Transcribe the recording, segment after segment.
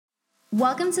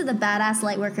Welcome to the Badass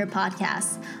Lightworker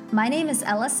podcast. My name is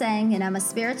Ella Sang, and I'm a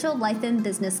spiritual life and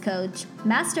business coach,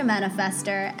 master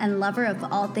manifester, and lover of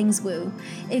all things woo.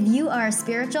 If you are a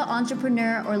spiritual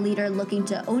entrepreneur or leader looking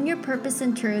to own your purpose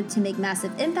and truth to make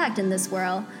massive impact in this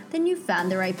world, then you found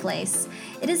the right place.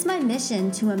 It is my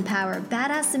mission to empower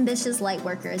badass, ambitious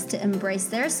lightworkers to embrace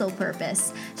their soul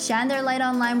purpose, shine their light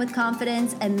online with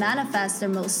confidence, and manifest their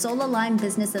most soul-aligned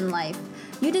business in life.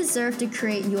 You deserve to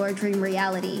create your dream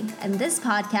reality, and this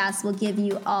podcast will give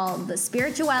you all the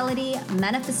spirituality,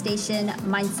 manifestation,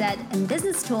 mindset, and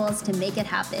business tools to make it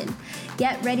happen.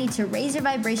 Get ready to raise your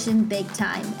vibration big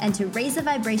time and to raise the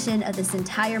vibration of this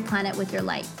entire planet with your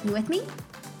light. You with me?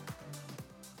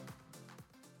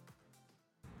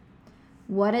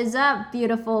 What is up,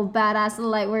 beautiful badass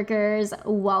lightworkers?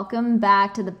 Welcome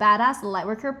back to the Badass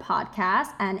Lightworker podcast.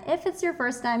 And if it's your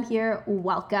first time here,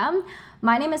 welcome.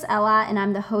 My name is Ella, and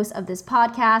I'm the host of this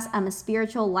podcast. I'm a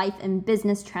spiritual life and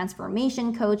business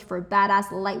transformation coach for badass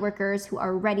lightworkers who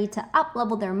are ready to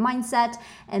up-level their mindset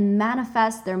and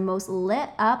manifest their most lit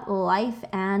up life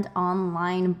and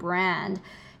online brand.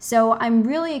 So I'm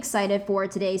really excited for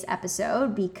today's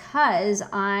episode because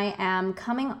I am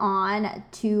coming on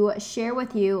to share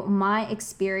with you my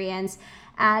experience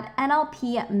at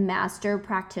NLP Master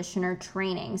Practitioner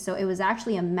Training. So it was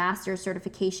actually a master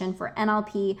certification for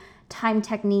NLP, time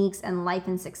techniques, and life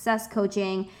and success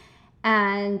coaching.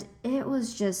 And it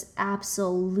was just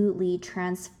absolutely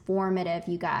transformative,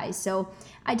 you guys. So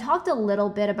I talked a little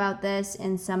bit about this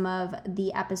in some of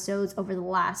the episodes over the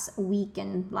last week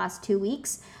and last 2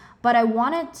 weeks, but I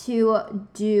wanted to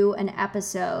do an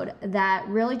episode that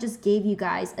really just gave you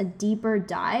guys a deeper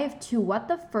dive to what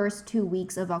the first 2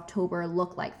 weeks of October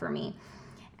looked like for me.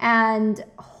 And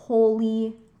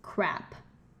holy crap.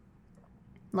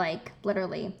 Like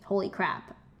literally, holy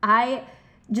crap. I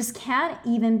just can't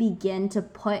even begin to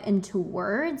put into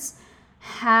words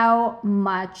how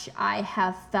much I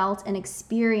have felt and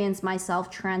experienced myself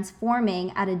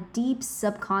transforming at a deep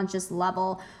subconscious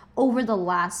level over the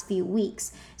last few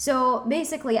weeks. So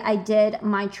basically, I did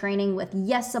my training with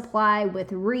Yes Supply,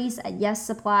 with Reese at Yes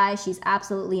Supply. She's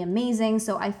absolutely amazing.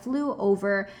 So I flew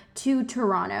over to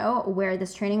Toronto where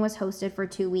this training was hosted for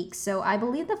 2 weeks. So I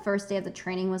believe the first day of the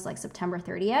training was like September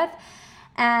 30th.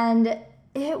 And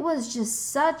it was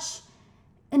just such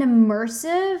an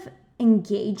immersive,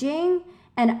 engaging,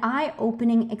 and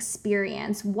eye-opening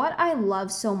experience. What I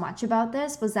love so much about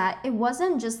this was that it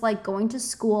wasn't just like going to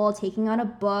school, taking out a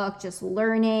book, just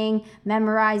learning,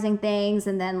 memorizing things,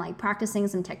 and then like practicing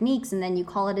some techniques, and then you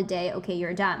call it a day, okay,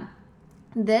 you're done.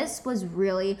 This was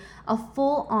really a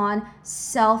full-on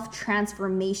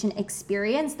self-transformation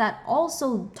experience that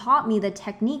also taught me the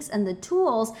techniques and the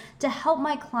tools to help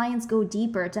my clients go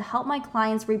deeper, to help my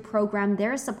clients reprogram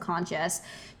their subconscious,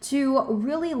 to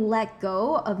really let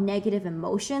go of negative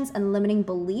emotions and limiting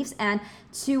beliefs, and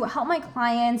to help my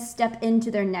clients step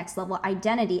into their next level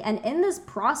identity. And in this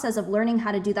process of learning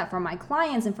how to do that for my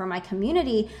clients and for my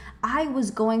community, I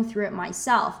was going through it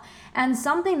myself. And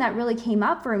something that really came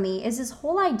up for me is this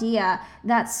whole idea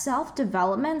that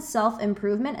self-development,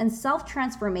 self-improvement, and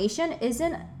self-transformation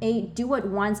isn't a do it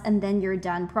once and then you're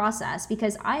done process.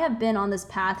 Because I have been on this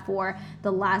path for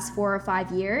the last 4 or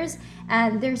 5 years,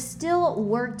 and there's still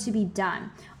work to be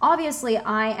done. Obviously,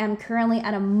 I am currently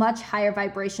at a much higher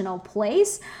vibrational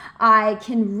place. I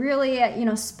can really,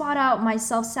 spot out my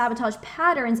self-sabotage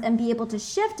patterns and be able to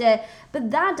shift it, but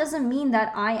that doesn't mean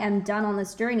that I am done on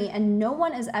this journey, and no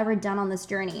one is ever done on this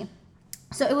journey.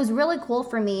 So it was really cool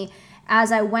for me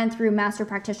as I went through Master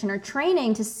Practitioner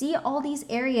Training to see all these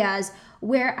areas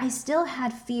where I still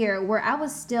had fear, where I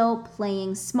was still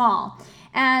playing small.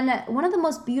 And one of the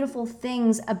most beautiful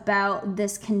things about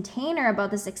this container,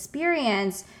 about this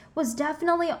experience, was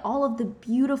definitely all of the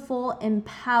beautiful,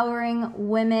 empowering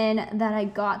women that I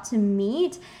got to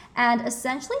meet and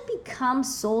essentially become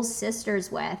soul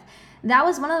sisters with. That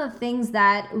was one of the things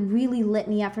that really lit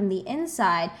me up from the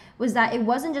inside, was that it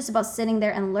wasn't just about sitting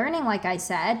there and learning, like I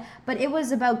said, but it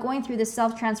was about going through this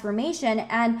self-transformation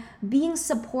and being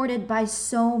supported by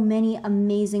so many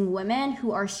amazing women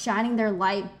who are shining their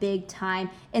light big time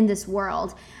in this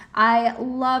world. I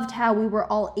loved how we were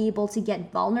all able to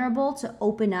get vulnerable, to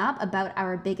open up about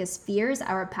our biggest fears,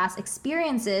 our past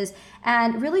experiences,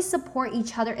 and really support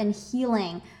each other in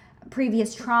healing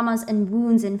previous traumas and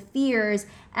wounds and fears,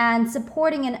 and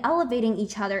supporting and elevating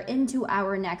each other into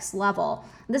our next level.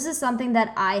 This is something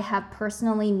that I have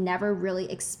personally never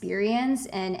really experienced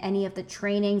in any of the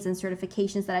trainings and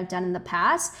certifications that I've done in the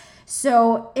past.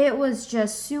 So it was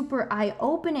just super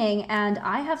eye-opening, and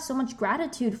I have so much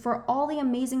gratitude for all the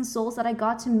amazing souls that I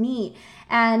got to meet.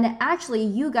 And actually,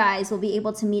 you guys will be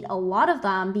able to meet a lot of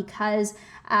them because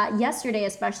yesterday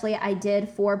especially, I did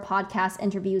 4 podcast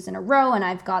interviews in a row, and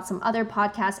I've got some other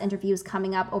podcast interviews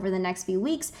coming up over the next few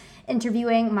weeks,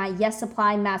 interviewing my Yes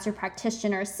Supply Master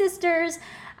Practitioner sisters,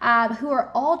 who are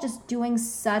all just doing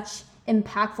such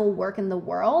impactful work in the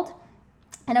world.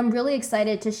 And I'm really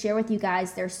excited to share with you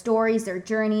guys their stories, their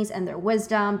journeys, and their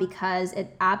wisdom, because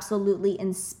it absolutely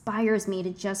inspires me to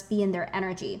just be in their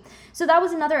energy. So that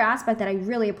was another aspect that I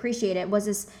really appreciated, was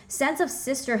this sense of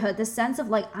sisterhood, this sense of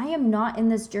like, I am not in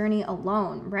this journey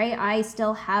alone, right? I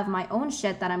still have my own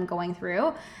shit that I'm going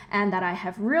through, and that I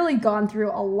have really gone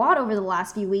through a lot over the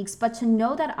last few weeks. But to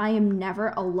know that I am never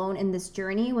alone in this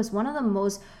journey was one of the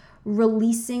most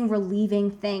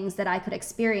relieving things that I could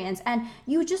experience. And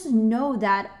you just know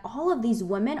that all of these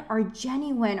women are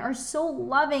genuine, are so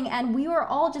loving, and we are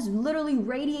all just literally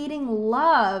radiating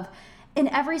love in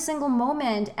every single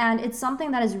moment. And it's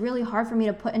something that is really hard for me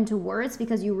to put into words,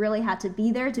 because you really had to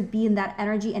be there to be in that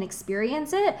energy and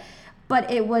experience it.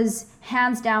 But it was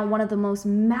hands down one of the most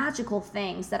magical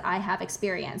things that I have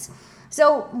experienced.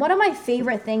 So one of my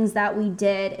favorite things that we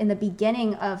did in the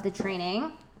beginning of the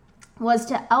training was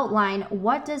to outline,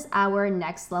 what does our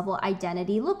next level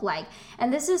identity look like?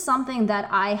 And this is something that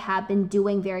I have been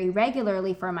doing very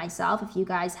regularly for myself. If you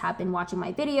guys have been watching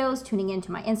my videos, tuning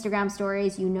into my Instagram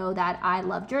stories, you know that I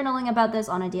love journaling about this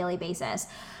on a daily basis.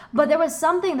 But there was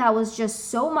something that was just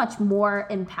so much more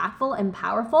impactful and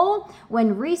powerful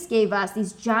when Reese gave us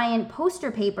these giant poster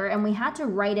paper, and we had to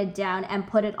write it down and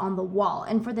put it on the wall.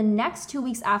 And for the next 2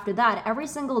 weeks after that, every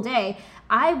single day,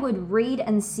 I would read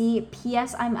and see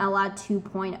PS I'm Ella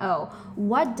 2.0.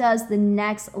 What does the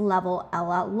next level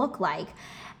Ella look like?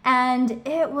 And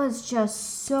it was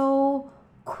just so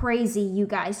crazy, you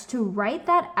guys, to write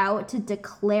that out, to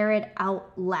declare it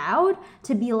out loud,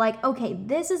 to be like, okay,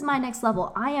 this is my next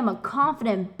level. I am a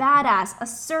confident, badass,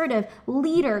 assertive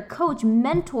leader, coach,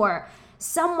 mentor,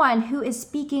 someone who is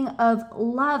speaking of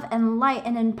love and light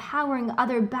and empowering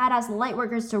other badass light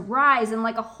workers to rise, and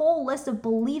like a whole list of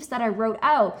beliefs that I wrote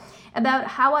out about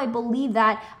how I believe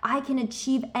that I can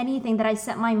achieve anything that I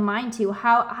set my mind to,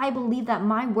 how I believe that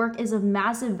my work is of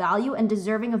massive value and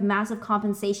deserving of massive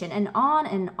compensation, and on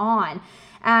and on.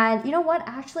 And you know what?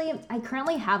 Actually, I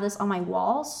currently have this on my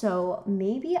wall, so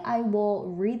maybe I will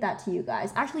read that to you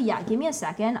guys. Actually, yeah, give me a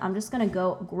second. I'm just gonna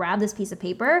go grab this piece of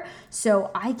paper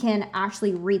so I can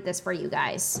actually read this for you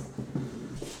guys.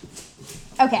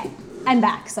 Okay, I'm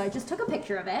back. So I just took a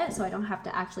picture of it so I don't have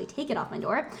to actually take it off my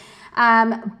door.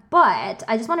 But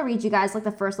I just want to read you guys like the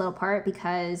first little part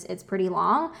because it's pretty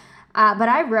long. But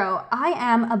I wrote, I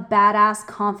am a badass,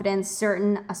 confident,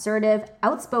 certain, assertive,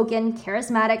 outspoken,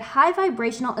 charismatic, high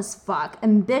vibrational as fuck,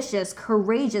 ambitious,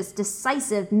 courageous,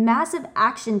 decisive, massive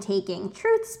action taking,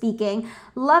 truth speaking,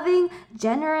 loving,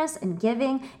 generous and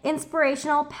giving,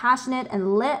 inspirational, passionate,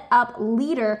 and lit up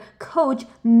leader, coach,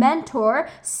 mentor,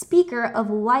 speaker of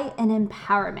light and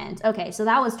empowerment. Okay, so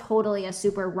that was totally a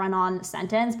super run-on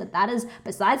sentence, but that is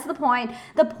besides the point.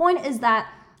 The point is that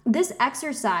this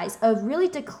exercise of really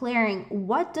declaring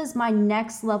what does my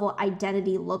next level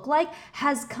identity look like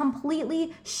has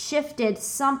completely shifted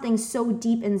something so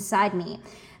deep inside me.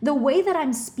 The way that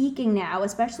I'm speaking now,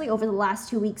 especially over the last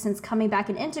 2 weeks since coming back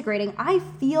and integrating, I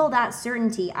feel that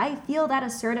certainty. I feel that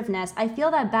assertiveness. I feel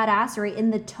that badassery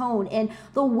in the tone, in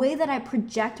the way that I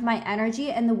project my energy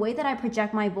and the way that I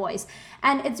project my voice.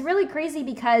 And it's really crazy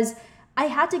because I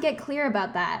had to get clear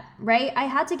about that, right? I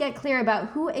had to get clear about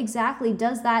who exactly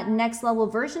does that next level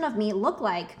version of me look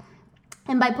like.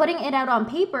 And by putting it out on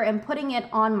paper and putting it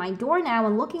on my door now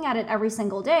and looking at it every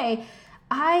single day,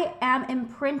 I am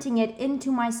imprinting it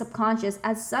into my subconscious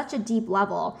at such a deep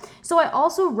level. So I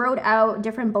also wrote out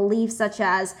different beliefs such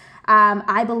as,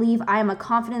 I believe I am a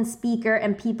confident speaker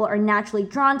and people are naturally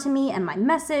drawn to me and my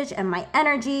message and my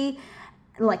energy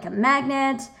like a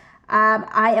magnet.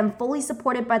 I am fully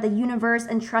supported by the universe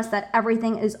and trust that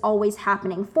everything is always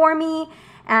happening for me.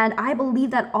 And I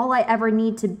believe that all I ever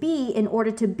need to be in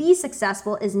order to be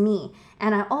successful is me.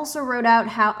 And I also wrote out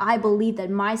how I believe that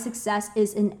my success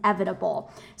is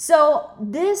inevitable. So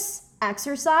this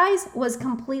exercise was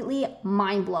completely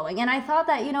mind-blowing. And I thought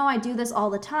that, I do this all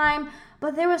the time,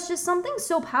 but there was just something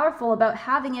so powerful about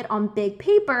having it on big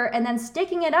paper and then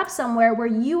sticking it up somewhere where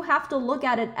you have to look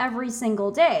at it every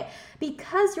single day.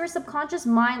 Because your subconscious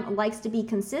mind likes to be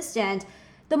consistent,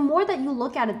 the more that you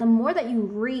look at it, the more that you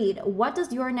read, what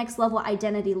does your next level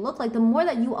identity look like? The more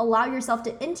that you allow yourself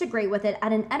to integrate with it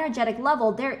at an energetic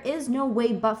level, there is no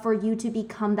way but for you to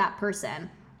become that person.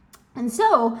 And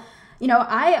so,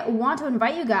 I want to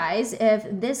invite you guys, if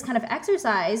this kind of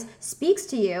exercise speaks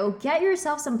to you, get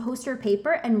yourself some poster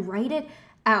paper and write it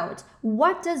out.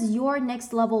 What does your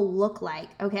next level look like?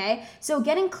 Okay. So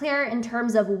getting clear in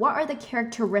terms of what are the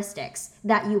characteristics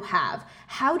that you have?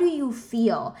 How do you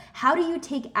feel? How do you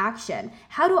take action?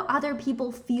 How do other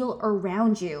people feel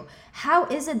around you? How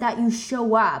is it that you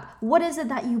show up? What is it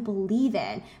that you believe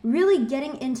in? Really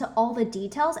getting into all the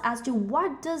details as to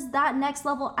what does that next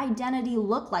level identity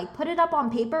look like? Put it up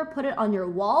on paper, put it on your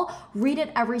wall, read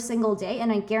it every single day,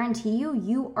 and I guarantee you,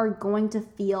 you are going to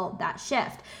feel that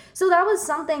shift. So that was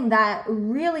something that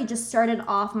really just started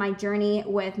off my journey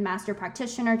with master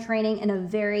practitioner training in a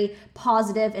very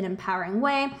positive and empowering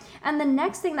way. And the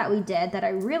next thing that we did that I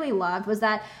really loved was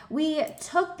that we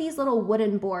took these little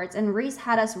wooden boards, and Reese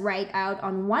had us write out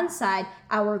on one side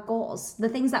our goals, the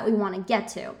things that we want to get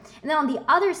to. And then on the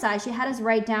other side, she had us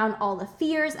write down all the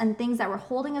fears and things that were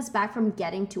holding us back from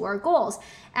getting to our goals.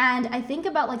 And I think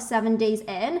about like 7 days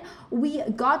in, we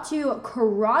got to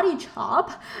karate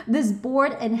chop this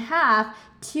board in half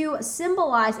to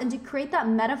symbolize and to create that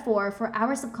metaphor for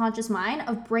our subconscious mind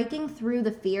of breaking through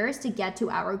the fears to get to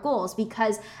our goals,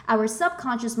 because our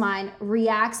subconscious mind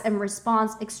reacts and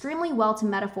responds extremely well to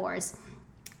metaphors.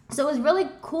 So it was really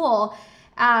cool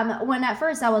when at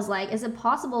first I was like, is it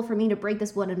possible for me to break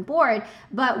this wooden board?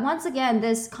 But once again,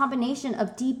 this combination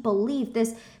of deep belief,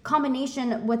 this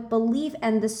combination with belief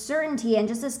and the certainty and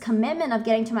just this commitment of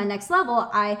getting to my next level,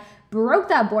 I broke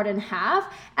that board in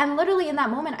half. And literally in that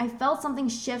moment, I felt something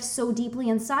shift so deeply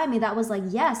inside me that was like,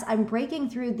 yes, I'm breaking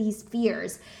through these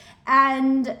fears.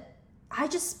 And I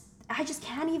just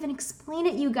can't even explain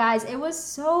it, you guys. It was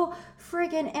so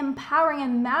friggin' empowering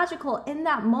and magical in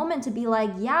that moment to be like,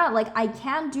 yeah, like I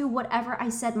can do whatever I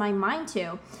set my mind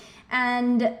to.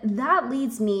 And that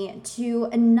leads me to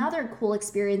another cool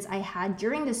experience I had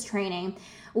during this training,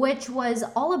 which was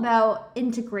all about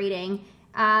integrating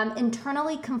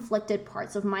internally conflicted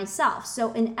parts of myself.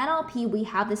 So in NLP, we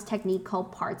have this technique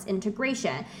called parts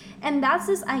integration. And that's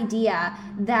this idea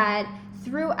that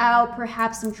throughout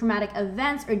perhaps some traumatic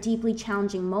events or deeply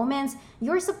challenging moments,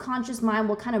 your subconscious mind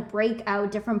will kind of break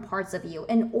out different parts of you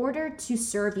in order to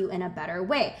serve you in a better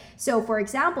way. So for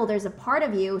example, there's a part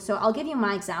of you, so I'll give you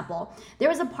my example. There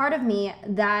was a part of me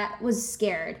that was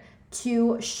scared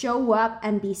to show up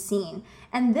and be seen.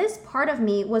 And this part of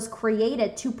me was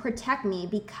created to protect me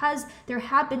because there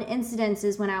have been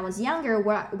incidences when I was younger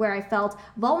where I felt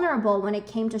vulnerable when it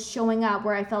came to showing up,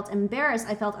 where I felt embarrassed,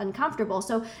 I felt uncomfortable.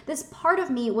 So this part of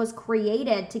me was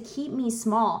created to keep me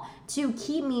small, to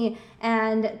keep me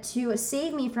and to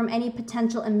save me from any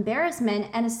potential embarrassment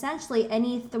and essentially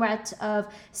any threat of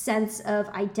sense of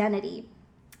identity.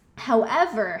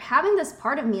 However, having this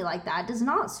part of me like that does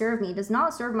not serve me, does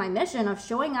not serve my mission of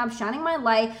showing up, shining my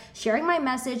light, sharing my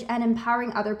message, and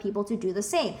empowering other people to do the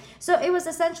same. So it was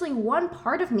essentially one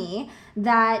part of me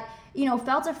that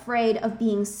felt afraid of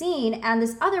being seen, and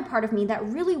this other part of me that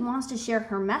really wants to share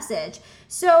her message.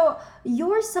 So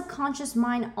your subconscious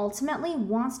mind ultimately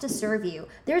wants to serve you.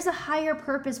 There's a higher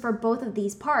purpose for both of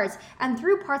these parts. And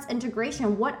through parts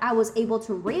integration, what I was able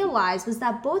to realize was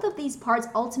that both of these parts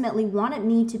ultimately wanted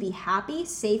me to be happy,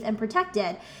 safe, and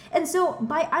protected. And so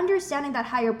by understanding that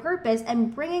higher purpose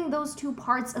and bringing those two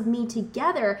parts of me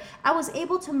together, I was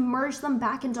able to merge them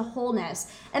back into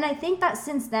wholeness. And I think that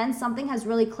since then, something has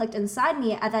really clicked inside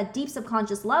me at that deep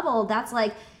subconscious level that's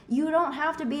like, you don't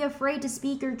have to be afraid to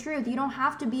speak your truth. You don't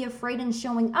have to be afraid in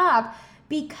showing up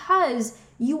because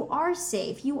you are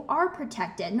safe, you are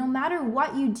protected. No matter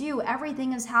what you do,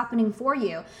 everything is happening for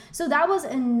you. So that was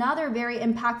another very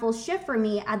impactful shift for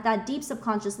me at that deep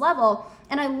subconscious level.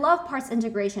 And I love parts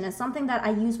integration. It's something that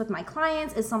I use with my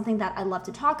clients. It's something that I love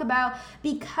to talk about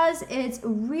because it's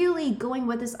really going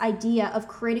with this idea of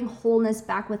creating wholeness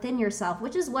back within yourself,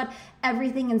 which is what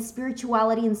everything in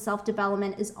spirituality and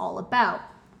self-development is all about.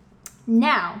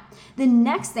 Now, the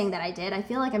next thing that I did, I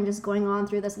feel like I'm just going on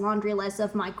through this laundry list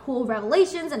of my cool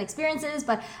revelations and experiences,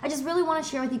 but I just really want to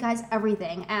share with you guys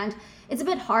everything. And it's a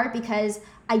bit hard because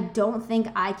I don't think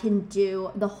I can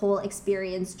do the whole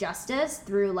experience justice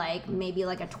through maybe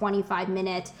a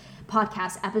 25-minute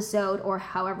podcast episode or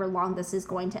however long this is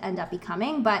going to end up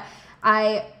becoming. But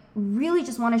I really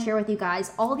just want to share with you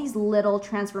guys all these little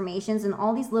transformations and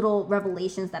all these little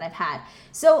revelations that I've had.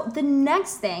 So the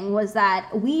next thing was that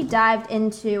we dived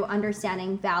into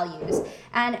understanding values,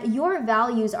 and your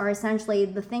values are essentially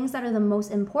the things that are the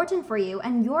most important for you,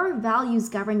 and your values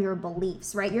govern your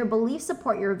beliefs, right? Your beliefs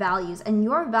support your values, and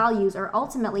your values are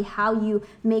ultimately how you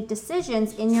make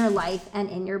decisions in your life and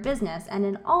in your business and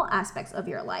in all aspects of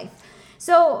your life.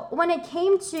 So when it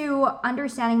came to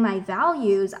understanding my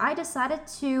values, I decided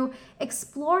to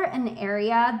explore an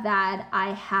area that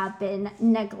I have been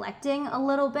neglecting a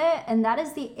little bit, and that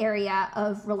is the area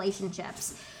of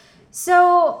relationships.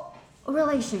 So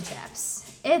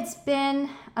relationships, it's been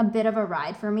a bit of a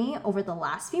ride for me over the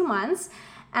last few months.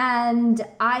 And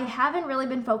I haven't really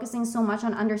been focusing so much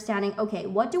on understanding, okay,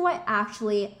 what do I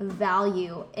actually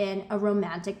value in a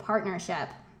romantic partnership?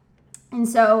 And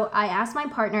so I asked my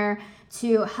partner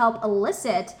to help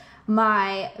elicit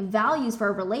my values for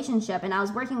a relationship. And I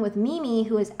was working with Mimi,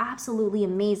 who is absolutely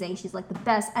amazing. She's like the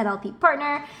best NLP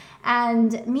partner.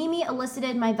 And Mimi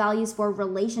elicited my values for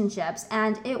relationships.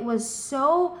 And it was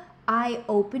so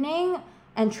eye-opening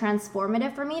and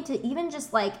transformative for me to even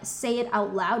just like say it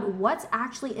out loud, what's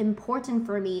actually important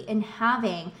for me in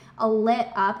having a lit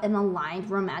up and aligned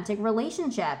romantic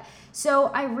relationship. So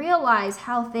I realized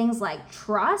how things like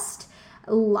trust,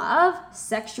 love,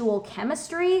 sexual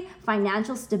chemistry,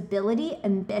 financial stability,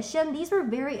 ambition, these were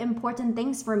very important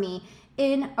things for me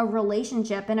in a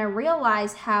relationship. And I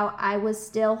realized how I was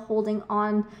still holding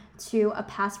on to a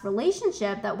past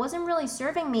relationship that wasn't really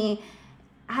serving me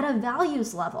at a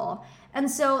values level. And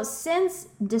so since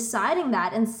deciding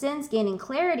that and since gaining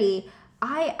clarity,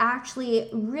 I actually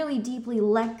really deeply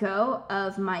let go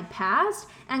of my past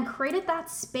and created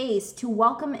that space to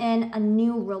welcome in a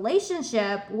new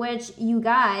relationship, which you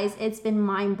guys, it's been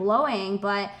mind-blowing,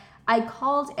 but I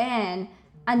called in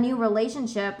a new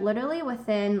relationship literally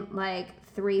within like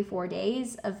 3-4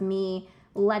 days of me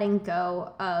letting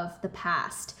go of the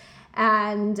past.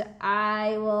 And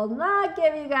I will not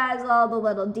give you guys all the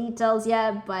little details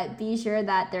yet, but be sure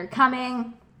that they're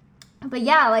coming. But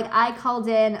yeah, like I called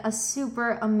in a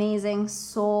super amazing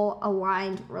soul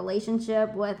aligned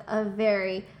relationship with a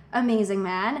very amazing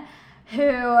man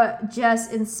who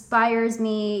just inspires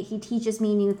me. He teaches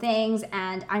me new things,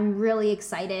 and I'm really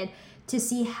excited to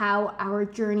see how our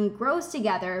journey grows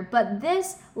together. But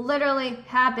this literally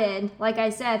happened, like I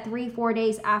said, 3-4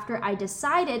 days after I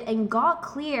decided and got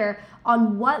clear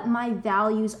on what my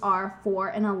values are for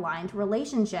an aligned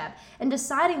relationship, and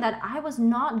deciding that I was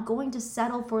not going to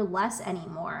settle for less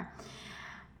anymore.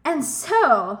 And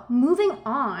so, moving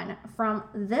on from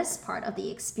this part of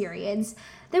the experience,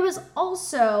 there was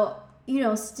also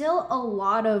still a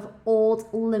lot of old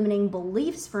limiting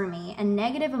beliefs for me and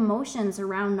negative emotions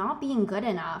around not being good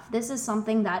enough. This is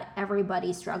something that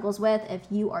everybody struggles with. If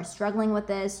you are struggling with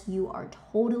this, you are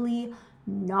totally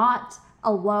not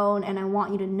alone, and I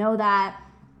want you to know that.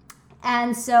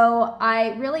 And so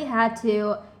I really had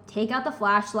to take out the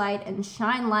flashlight and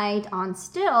shine light on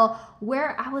still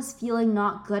where I was feeling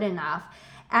not good enough.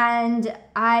 And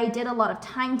I did a lot of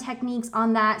time techniques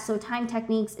on that. So time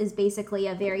techniques is basically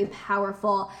a very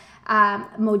powerful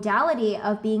modality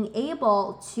of being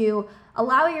able to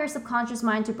allow your subconscious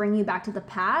mind to bring you back to the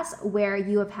past where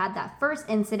you have had that first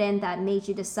incident that made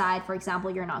you decide, for example,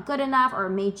 you're not good enough, or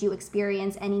made you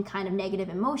experience any kind of negative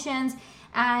emotions.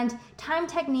 And time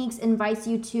techniques invites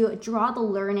you to draw the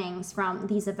learnings from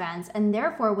these events. And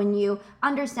therefore, when you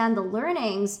understand the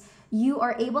learnings, you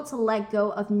are able to let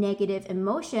go of negative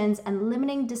emotions and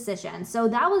limiting decisions. So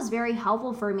that was very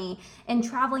helpful for me in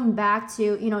traveling back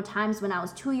to, times when I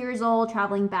was 2 years old,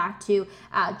 traveling back to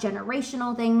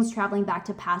generational things, traveling back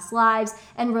to past lives,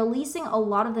 and releasing a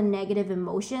lot of the negative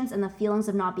emotions and the feelings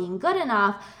of not being good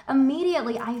enough.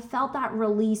 Immediately, I felt that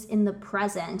release in the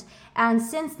present. And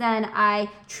since then, I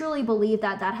truly believe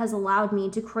that that has allowed me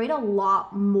to create a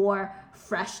lot more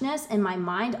freshness in my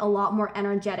mind, a lot more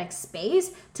energetic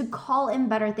space to call in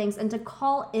better things and to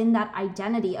call in that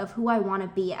identity of who I want to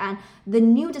be and the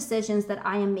new decisions that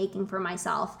I am making for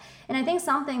myself. And I think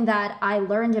something that I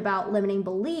learned about limiting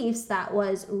beliefs that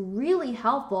was really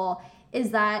helpful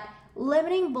is that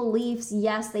limiting beliefs,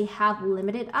 yes, they have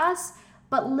limited us,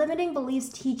 but limiting beliefs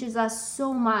teaches us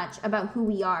so much about who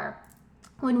we are.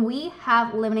 When we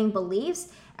have limiting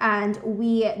beliefs, and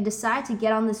we decide to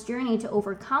get on this journey to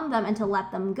overcome them and to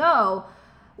let them go,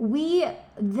 we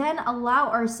then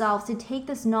allow ourselves to take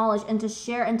this knowledge and to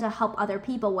share and to help other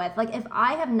people with. Like if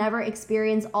I have never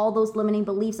experienced all those limiting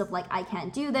beliefs of like, I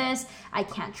can't do this, I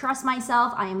can't trust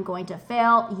myself, I am going to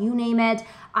fail, you name it,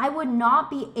 I would not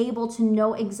be able to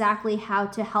know exactly how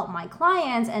to help my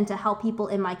clients and to help people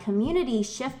in my community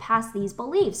shift past these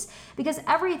beliefs, because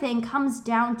everything comes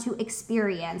down to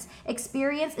experience.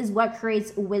 Experience is what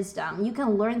creates wisdom. You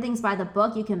can learn things by the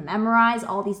book, you can memorize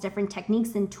all these different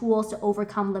techniques and tools to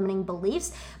overcome limiting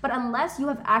beliefs, but unless you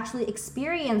have actually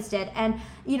experienced it and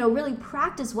really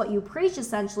practice what you preach,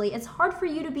 essentially, it's hard for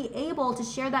you to be able to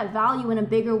share that value in a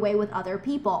bigger way with other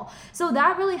people. So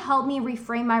that really helped me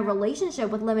reframe my relationship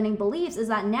with limiting beliefs, is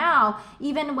that now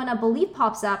even when a belief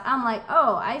pops up, I'm like,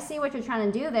 oh, I see what you're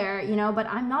trying to do there, but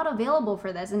I'm not available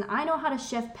for this, and I know how to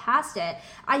shift past it.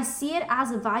 I see it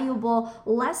as a valuable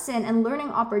lesson and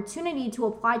learning opportunity to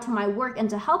apply to my work and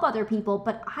to help other people,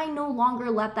 but I no longer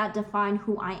let that define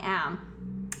who I am.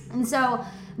 And so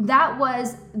that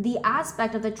was the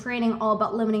aspect of the training all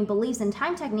about limiting beliefs and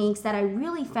time techniques that I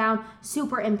really found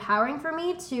super empowering for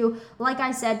me to, like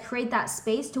I said, create that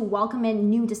space to welcome in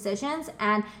new decisions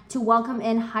and to welcome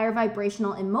in higher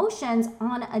vibrational emotions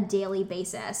on a daily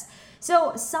basis.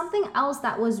 So something else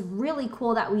that was really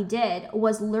cool that we did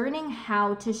was learning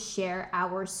how to share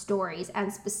our stories,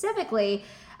 and specifically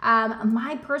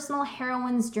my personal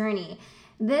heroine's journey.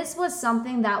 This was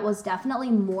something that was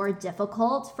definitely more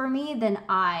difficult for me than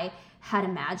I had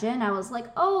imagined. I was like,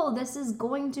 oh, this is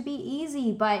going to be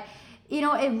easy. But,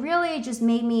 it really just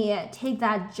made me take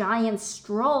that giant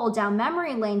stroll down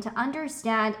memory lane to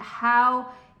understand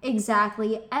how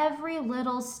exactly every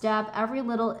little step, every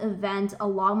little event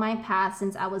along my path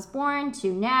since I was born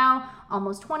to now,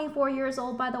 almost 24 years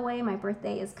old, by the way. My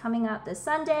birthday is coming up this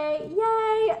Sunday.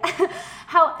 Yay!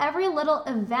 How every little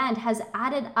event has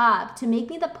added up to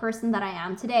make me the person that I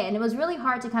am today. And it was really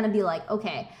hard to kind of be like,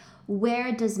 okay,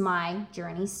 where does my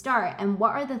journey start? And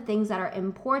what are the things that are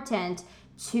important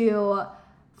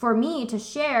for me to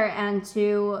share and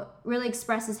to really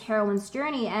express this heroine's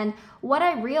journey? And what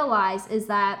I realized is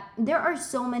that there are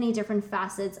so many different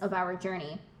facets of our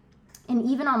journey. And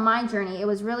even on my journey, it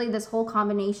was really this whole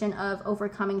combination of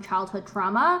overcoming childhood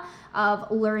trauma,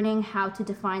 of learning how to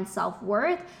define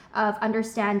self-worth, of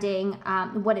understanding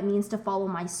what it means to follow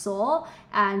my soul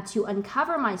and to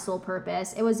uncover my soul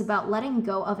purpose. It was about letting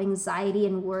go of anxiety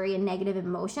and worry and negative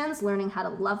emotions, learning how to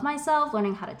love myself,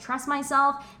 learning how to trust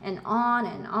myself, and on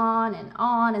and on and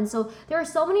on. And so there are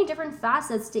so many different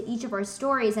facets to each of our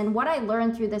stories. And what I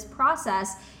learned through this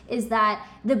process is that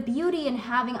the beauty in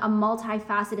having a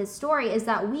multifaceted story is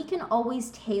that we can always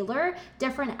tailor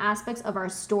different aspects of our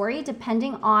story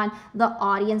depending on the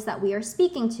audience that we are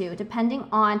speaking to, depending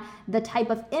on the type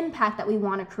of impact that we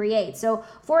want to create. So,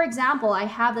 for example, I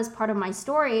have this part of my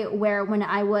story where when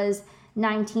I was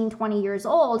 19, 20 years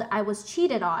old, I was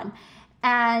cheated on.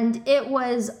 And it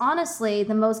was honestly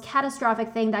the most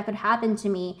catastrophic thing that could happen to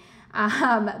me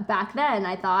back then,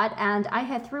 I thought. And I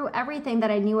had threw everything that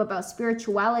I knew about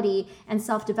spirituality and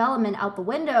self-development out the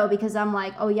window, because I'm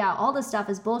like, oh yeah, all this stuff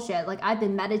is bullshit. Like, I've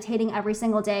been meditating every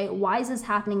single day. Why is this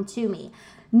happening to me?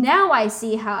 Now I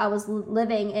see how I was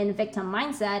living in victim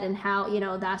mindset and how,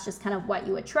 that's just kind of what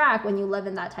you attract when you live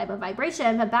in that type of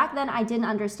vibration. But back then I didn't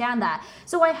understand that.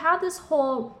 So I had this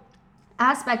whole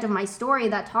aspect of my story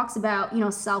that talks about,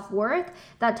 self-worth,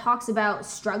 that talks about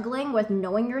struggling with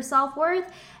knowing your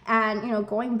self-worth and,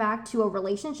 going back to a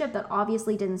relationship that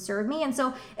obviously didn't serve me. And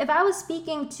so if I was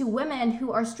speaking to women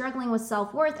who are struggling with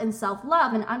self-worth and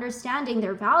self-love and understanding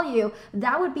their value,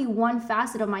 that would be one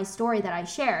facet of my story that I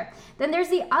share. Then there's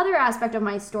the other aspect of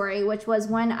my story, which was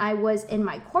when I was in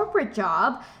my corporate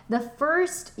job. The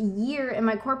first year in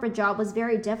my corporate job was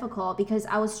very difficult because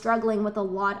I was struggling with a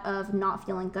lot of not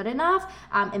feeling good enough,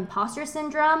 imposter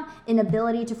syndrome,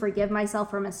 inability to forgive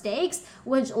myself for mistakes,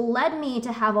 which led me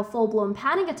to have a full-blown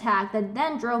panic attack that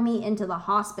then drove me into the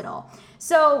hospital.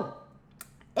 So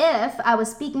if I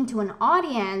was speaking to an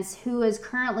audience who is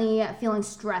currently feeling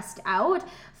stressed out,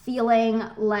 feeling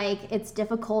like it's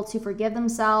difficult to forgive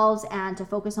themselves and to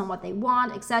focus on what they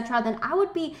want, etc., then I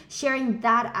would be sharing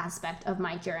that aspect of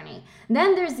my journey.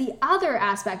 Then there's the other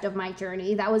aspect of my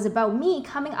journey that was about me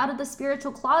coming out of the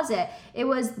spiritual closet. It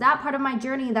was that part of my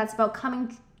journey that's about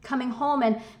coming home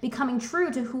and becoming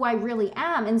true to who I really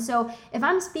am. And so if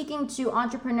I'm speaking to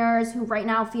entrepreneurs who right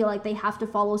now feel like they have to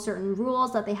follow certain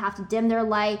rules, that they have to dim their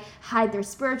light, hide their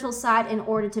spiritual side in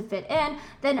order to fit in,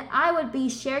 then I would be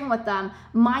sharing with them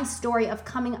my story of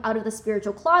coming out of the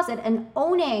spiritual closet and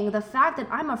owning the fact that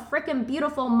I'm a freaking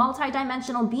beautiful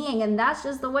multidimensional being, and that's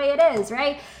just the way it is,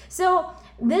 right? So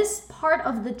this part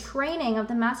of the training, of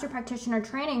the Master Practitioner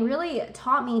training, really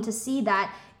taught me to see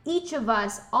that each of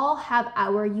us all have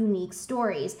our unique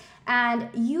stories, and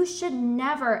you should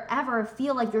never ever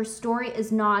feel like your story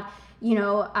is not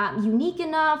unique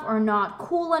enough or not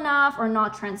cool enough or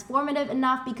not transformative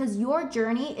enough, because your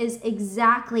journey is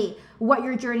exactly what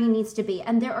your journey needs to be.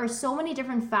 And there are so many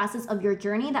different facets of your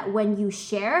journey that when you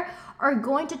share are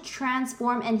going to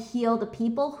transform and heal the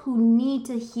people who need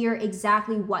to hear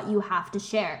exactly what you have to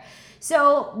share.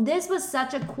 So this was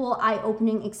such a cool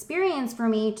eye-opening experience for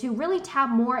me to really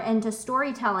tap more into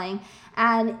storytelling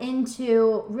and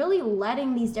into really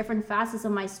letting these different facets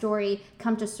of my story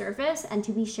come to surface and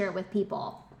to be shared with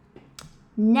people.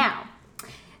 Now,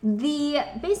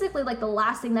 basically the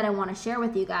last thing that I want to share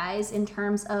with you guys in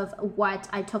terms of what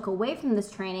I took away from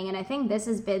this training, and I think this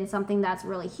has been something that's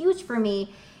really huge for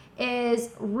me, is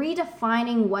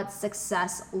redefining what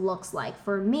success looks like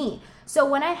for me. So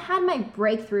when I had my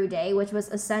breakthrough day, which was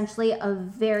essentially a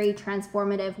very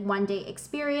transformative one-day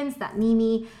experience that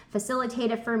Mimi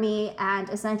facilitated for me, and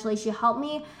essentially she helped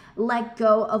me let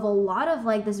go of a lot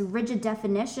of this rigid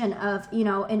definition of,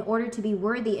 in order to be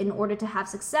worthy, in order to have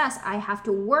success, I have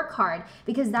to work hard,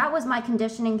 because that was my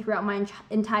conditioning throughout my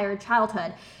entire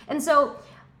childhood. And so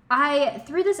I,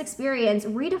 through this experience,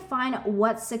 redefine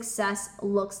what success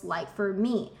looks like for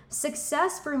me.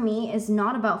 Success for me is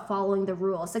not about following the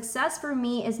rules. Success for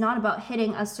me is not about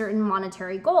hitting a certain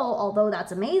monetary goal, although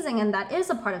that's amazing and that is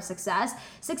a part of success.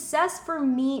 Success for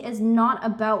me is not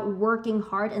about working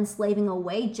hard and slaving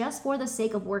away just for the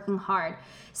sake of working hard.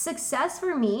 Success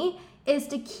for me is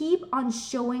to keep on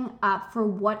showing up for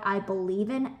what I believe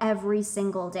in every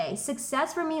single day.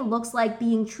 Success for me looks like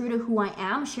being true to who I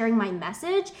am, sharing my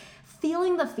message,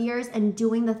 feeling the fears, and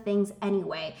doing the things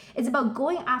anyway. It's about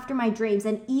going after my dreams,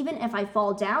 and even if I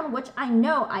fall down, which I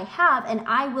know I have, and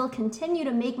I will continue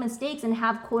to make mistakes and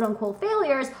have quote unquote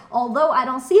failures, although I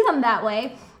don't see them that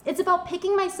way, it's about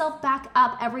picking myself back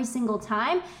up every single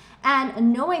time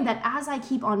and knowing that as I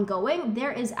keep on going,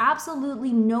 there is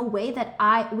absolutely no way that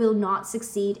I will not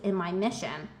succeed in my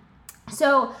mission.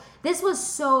 So this was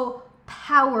so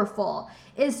powerful,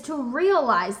 is to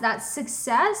realize that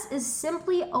success is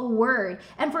simply a word.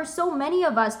 And for so many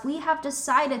of us, we have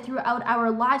decided throughout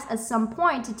our lives at some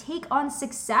point to take on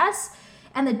success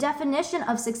and the definition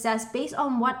of success based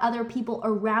on what other people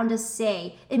around us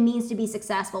say it means to be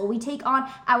successful. We take on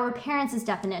our parents'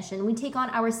 definition, we take on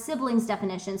our siblings'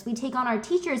 definitions, we take on our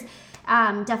teachers'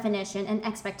 definition and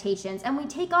expectations, and we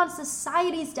take on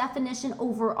society's definition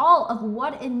overall of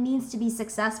what it means to be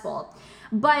successful.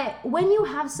 But when you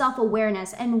have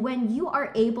self-awareness and when you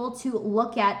are able to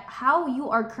look at how you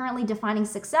are currently defining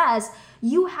success,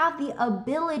 you have the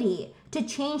ability to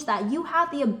change that. You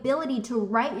have the ability to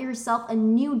write yourself a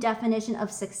new definition of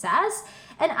success.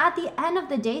 And at the end of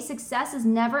the day, success is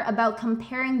never about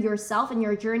comparing yourself and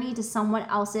your journey to someone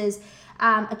else's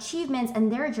achievements and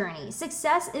their journey.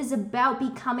 Success is about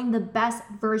becoming the best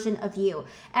version of you.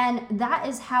 And that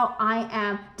is how I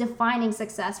am defining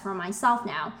success for myself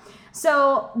now.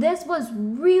 So this was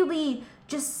really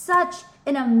just such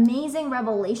an amazing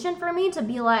revelation for me to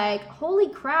be like, holy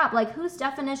crap, whose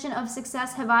definition of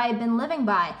success have I been living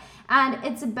by? And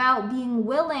it's about being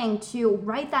willing to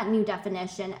write that new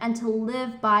definition and to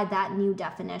live by that new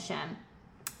definition.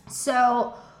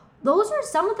 So those are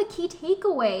some of the key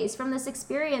takeaways from this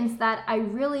experience that I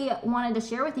really wanted to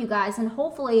share with you guys. And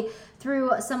hopefully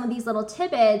through some of these little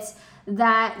tidbits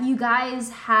that you guys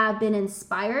have been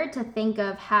inspired to think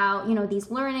of how,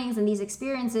 these learnings and these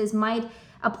experiences might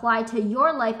apply to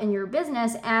your life and your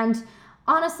business. And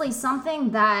honestly,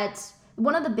 something that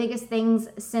one of the biggest things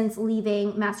since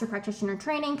leaving master practitioner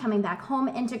training, coming back home,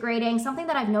 integrating, something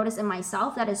that I've noticed in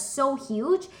myself that is so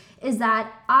huge is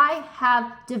that I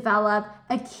have developed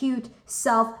acute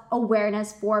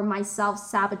self-awareness for my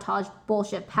self-sabotage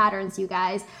bullshit patterns, you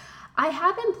guys. I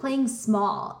have been playing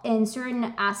small in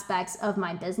certain aspects of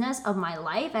my business, of my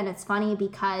life, and it's funny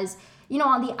because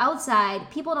on the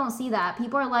outside, people don't see that.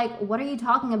 People are like, what are you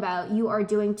talking about? You are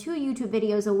doing 2 YouTube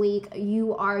videos a week.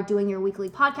 You are doing your weekly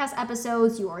podcast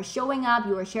episodes. You are showing up.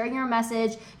 You are sharing your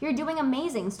message. You're doing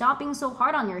amazing. Stop being so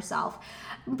hard on yourself.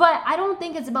 But I don't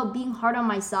think it's about being hard on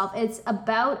myself. It's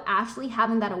about actually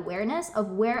having that awareness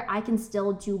of where I can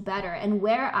still do better and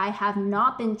where I have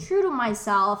not been true to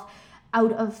myself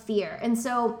out of fear. And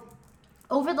so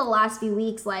over the last few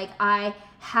weeks, I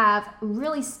have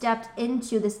really stepped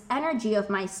into this energy of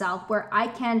myself where I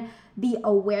can be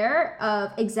aware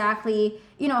of exactly,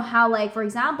 how like, for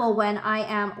example, when I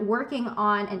am working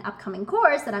on an upcoming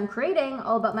course that I'm creating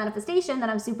all about manifestation that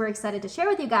I'm super excited to share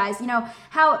with you guys,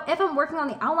 how if I'm working on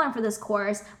the outline for this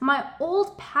course, my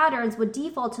old patterns would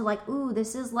default to like, ooh,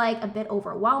 this is like a bit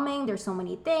overwhelming. There's so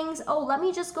many things. Oh, let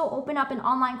me just go open up an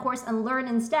online course and learn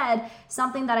instead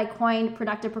something that I coined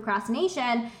productive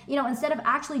procrastination, instead of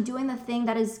actually doing the thing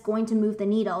that is going to move the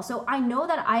needle. So I know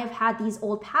that I have had these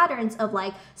old patterns of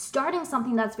like starting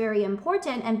something that's very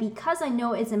important, and because I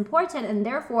know it's important and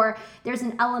therefore there's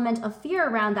an element of fear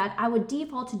around that, I would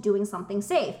default to doing something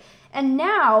safe. And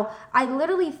now I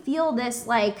literally feel this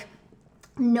like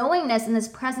knowingness and this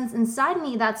presence inside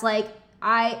me that's like,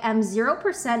 I am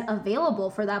 0% available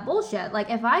for that bullshit. Like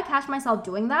if I catch myself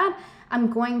doing that, I'm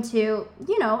going to,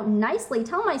 nicely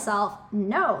tell myself,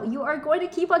 no, you are going to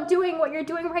keep on doing what you're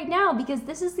doing right now because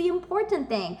this is the important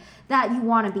thing that you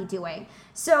want to be doing.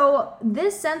 So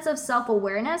this sense of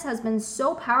self-awareness has been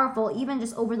so powerful, even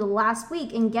just over the last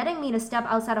week, in getting me to step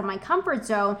outside of my comfort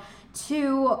zone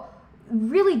to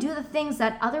really do the things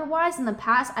that otherwise in the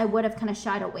past I would have kind of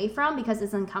shied away from because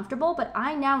it's uncomfortable. But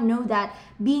I now know that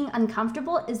being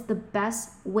uncomfortable is the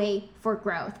best way for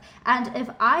growth. And if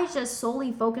I just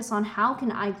solely focus on how can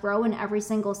I grow in every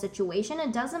single situation,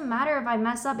 it doesn't matter if I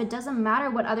mess up, it doesn't matter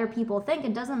what other people think,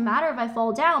 it doesn't matter if I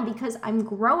fall down, because I'm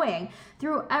growing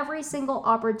through every single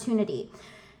opportunity.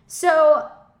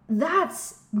 So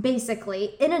that's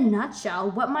basically, in a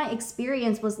nutshell, what my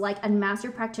experience was like at Master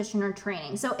Practitioner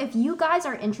Training. So if you guys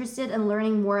are interested in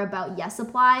learning more about Yes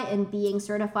Supply and being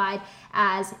certified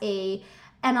as a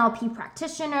NLP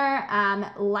practitioner,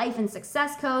 life and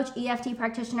success coach, EFT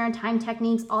practitioner, time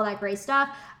techniques, all that great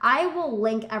stuff, I will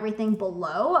link everything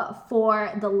below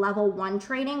for the level 1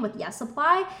 training with Yes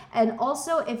Supply. And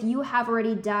also, if you have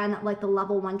already done like the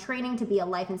level 1 training to be a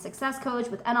life and success coach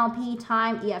with NLP,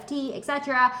 time, EFT,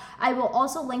 etc., I will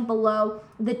also link below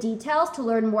the details to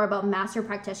learn more about Master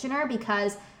Practitioner,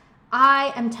 because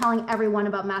I am telling everyone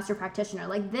about Master Practitioner.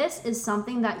 Like, this is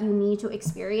something that you need to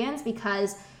experience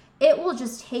because it will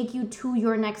just take you to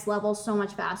your next level so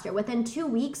much faster. Within 2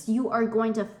 weeks, you are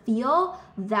going to feel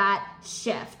that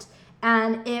shift.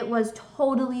 And it was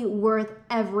totally worth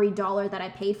every dollar that I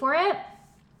paid for it.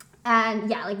 And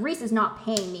yeah, like Reese is not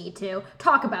paying me to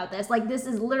talk about this. Like, this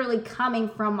is literally coming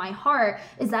from my heart,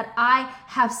 is that I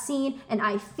have seen and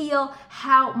I feel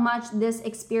how much this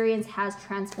experience has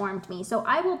transformed me. So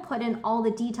I will put in all the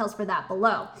details for that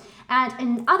below. And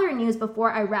in other news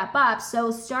before I wrap up,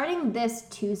 so starting this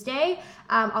Tuesday,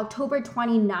 October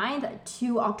 29th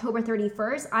to October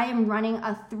 31st, I am running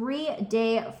a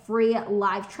 3-day free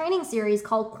live training series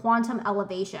called Quantum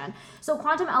Elevation. So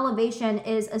Quantum Elevation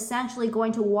is essentially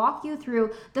going to walk you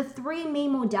through the 3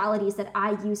 main modalities that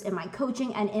I use in my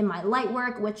coaching and in my light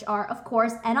work, which are, of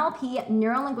course, NLP,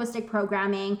 neuro-linguistic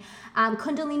programming,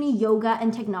 Kundalini yoga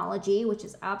and technology, which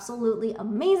is absolutely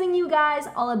amazing, you guys,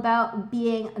 all about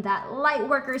being that light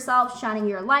worker self, shining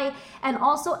your light, and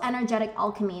also energetic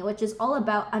alchemy, which is all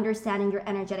about understanding your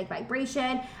energetic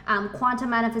vibration,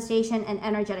 quantum manifestation, and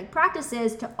energetic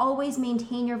practices to always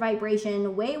maintain your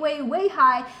vibration way, way, way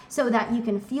high so that you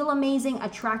can feel amazing,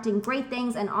 attracting great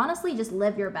things, and honestly just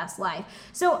live your best life.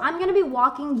 So I'm going to be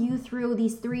walking you through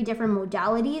these 3 different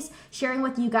modalities, sharing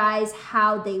with you guys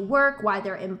how they work, why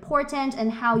they're important,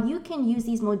 and how you can use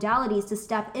these modalities to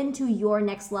step into your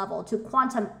next level, to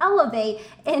quantum elevate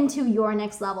into your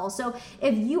next level. So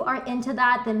if you are into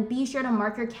that, then be sure to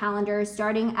mark your calendar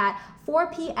starting at 4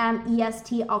 p.m.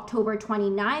 EST October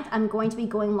 29th. I'm going to be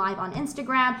going live on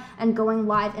Instagram and going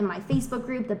live in my Facebook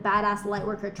group, the Badass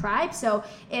Lightworker Tribe. So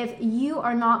if you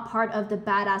are not part of the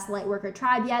Badass Lightworker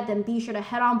Tribe yet, then be sure to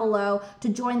head on below to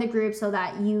join the group so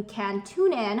that you can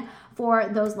tune in for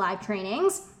those live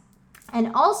trainings.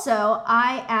 And also,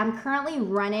 I am currently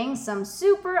running some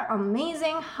super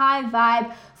amazing high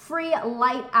vibe free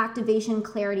light activation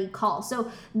clarity calls. So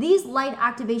these light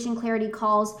activation clarity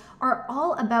calls are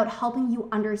all about helping you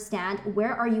understand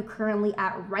where are you currently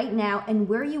at right now and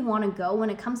where you want to go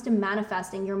when it comes to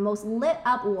manifesting your most lit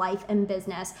up life and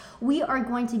business. We are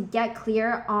going to get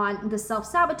clear on the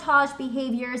self-sabotage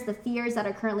behaviors, the fears that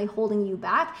are currently holding you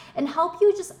back, and help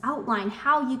you just outline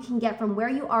how you can get from where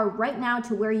you are right now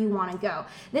to where you want to go.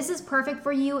 This is perfect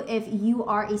for you if you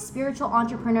are a spiritual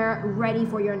entrepreneur ready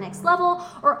for your next level,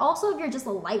 or also if you're just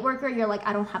a light worker, you're like,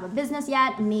 I don't have a business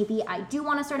yet. Maybe I do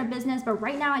want to start a business, but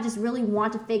right now I just really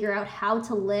want to figure out how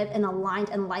to live an aligned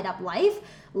and light up life.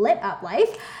 lit up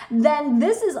life, then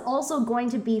this is also going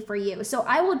to be for you. So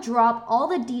I will drop all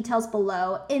the details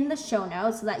below in the show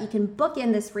notes so that you can book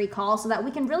in this free call so that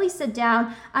we can really sit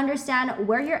down, understand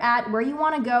where you're at, where you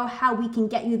want to go, how we can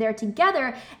get you there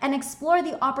together, and explore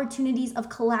the opportunities of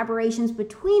collaborations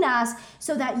between us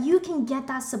so that you can get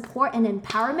that support and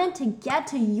empowerment to get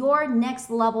to your next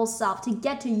level self, to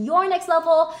get to your next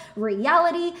level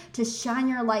reality, to shine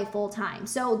your light full time.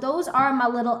 So those are my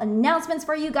little announcements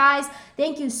for you guys.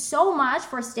 Thank you so much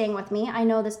for staying with me. I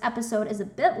know this episode is a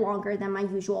bit longer than my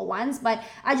usual ones, but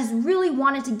I just really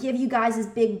wanted to give you guys this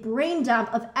big brain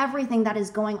dump of everything that is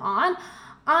going on.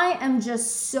 I am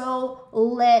just so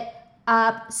lit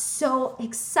up, so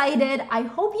excited. I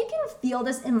hope you can feel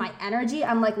this in my energy.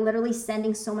 I'm like literally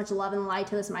sending so much love and light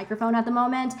to this microphone at the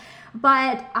moment,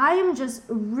 but I am just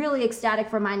really ecstatic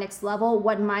for my next level,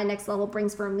 what my next level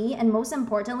brings for me, and most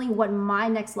importantly, what my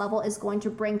next level is going to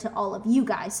bring to all of you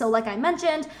guys. So like I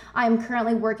mentioned, I am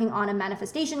currently working on a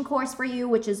manifestation course for you,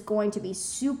 which is going to be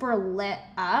super lit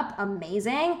up,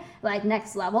 amazing, like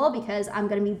next level, because I'm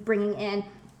going to be bringing in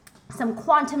some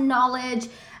quantum knowledge,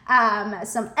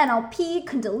 some NLP,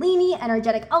 Kundalini,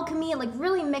 energetic alchemy, like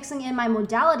really mixing in my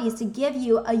modalities to give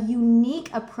you a unique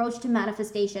approach to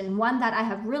manifestation, one that I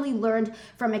have really learned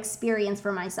from experience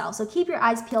for myself. So keep your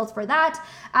eyes peeled for that.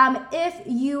 If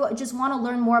you just want to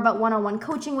learn more about one-on-one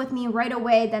coaching with me right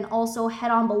away, then also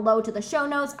head on below to the show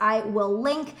notes. I will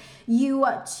link you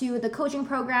to the coaching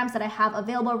programs that I have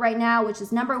available right now, which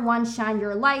is number one, Shine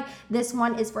Your Light. This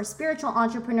one is for spiritual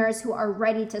entrepreneurs who are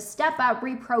ready to step up,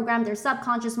 reprogram their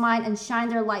subconscious mind, and shine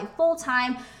their light full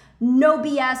time. No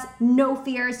BS, no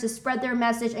fears, to spread their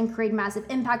message and create massive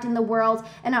impact in the world.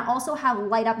 And I also have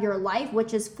Light Up Your Life,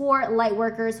 which is for light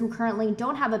workers who currently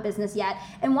don't have a business yet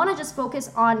and want to just focus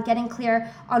on getting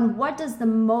clear on what does the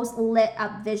most lit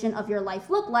up vision of your life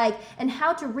look like and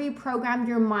how to reprogram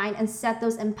your mind and set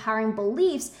those empowering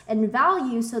beliefs and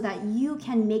values so that you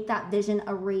can make that vision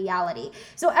a reality.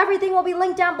 So everything will be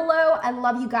linked down below. I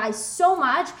love you guys so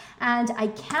much, and I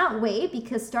can't wait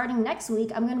because starting next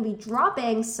week, I'm going to be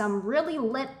dropping some really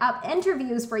lit up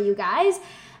interviews for you guys.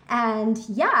 And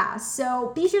yeah,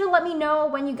 so be sure to let me know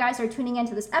when you guys are tuning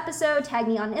into this episode. Tag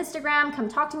me on Instagram. Come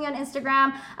talk to me on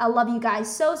Instagram. I love you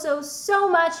guys so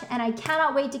much, and I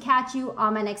cannot wait to catch you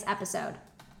on my next episode.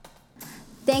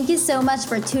 Thank you so much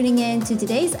for tuning in to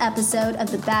today's episode of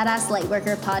the Badass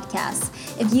Lightworker podcast.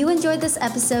 If you enjoyed this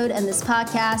episode and this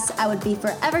podcast, I would be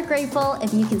forever grateful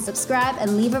if you can subscribe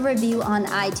and leave a review on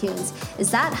iTunes,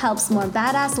 as that helps more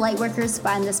badass lightworkers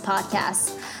find this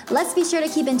podcast. Let's be sure to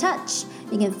keep in touch.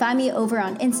 You can find me over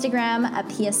on Instagram at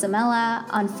Pia Samela,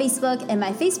 on Facebook in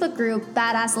my Facebook group,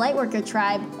 Badass Lightworker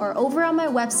Tribe, or over on my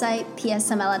website,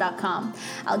 piasamela.com.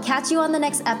 I'll catch you on the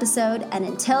next episode, and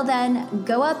until then,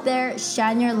 go out there,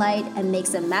 shine your light, and make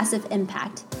some massive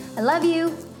impact. I love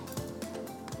you.